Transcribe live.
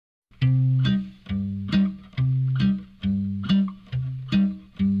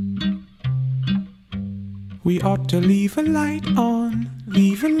We ought to leave a light on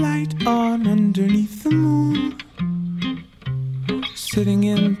underneath the moon, sitting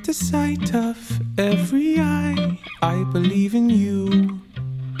in the sight of every eye. I believe in you.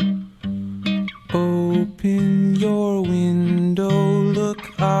 Open your window,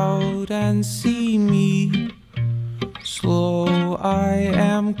 look out and see me. Slow, I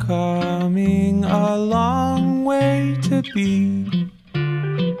am coming, a long way to be.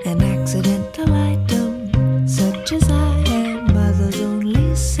 An accidental item, such as I am, mother's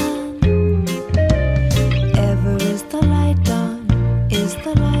only son. Ever is the light on, is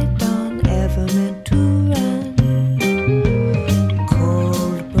the light on, ever meant to run?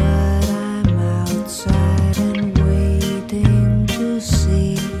 Cold, but I'm outside and waiting to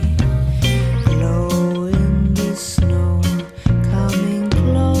see. Low in the snow, coming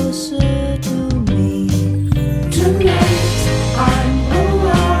closer to me. Tonight I'm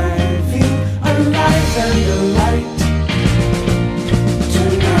arriving, alive and alight.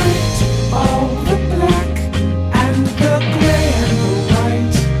 Tonight all the black and the gray and the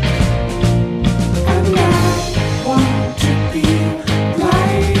white. And I want to be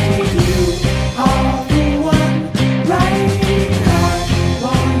like you, all the one right. I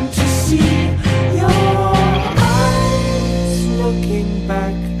want to see your eyes looking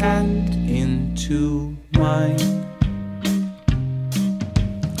back and into mine.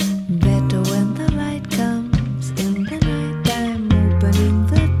 Better when the light comes in the night. I'm opening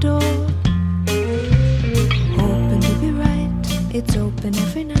the door, hoping to be right. It's open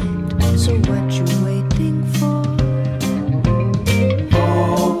every night, so what you waiting for?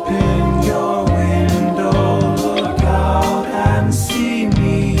 Open your window, look out and see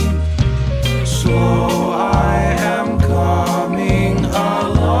me. Slow, I am coming, a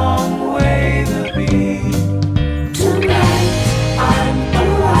long way to be. Tonight I'm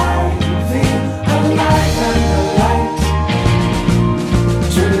arriving, alive and alight.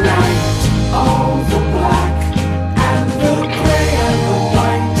 Tonight all the black and the gray and the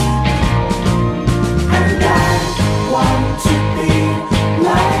white. And I want to be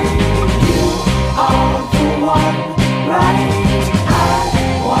like you, all the one right. I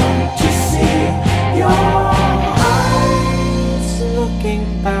want to see your eyes looking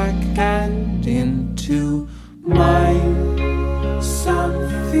back and into mine.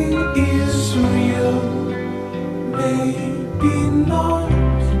 Something is real, maybe not.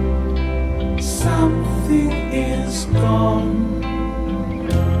 Something is gone.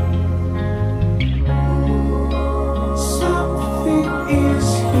 Something is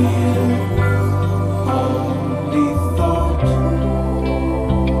here, only thought,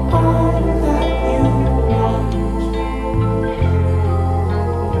 all that you want.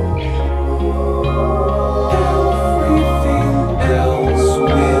 Everything else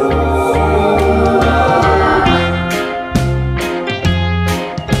will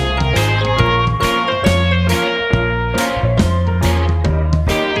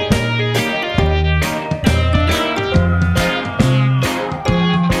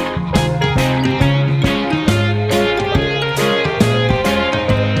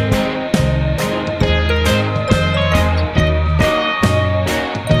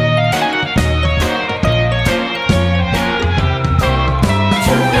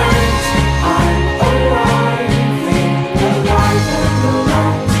Tonight I'm arriving, alive and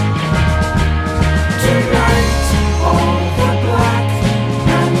alight. Tonight all the black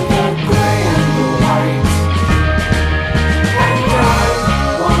and the gray and the white. And I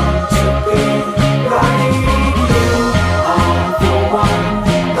want to be like you, all the one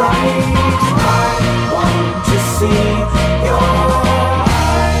right. I want to see your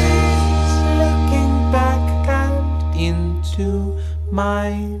eyes looking back and into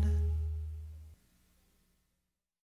mine.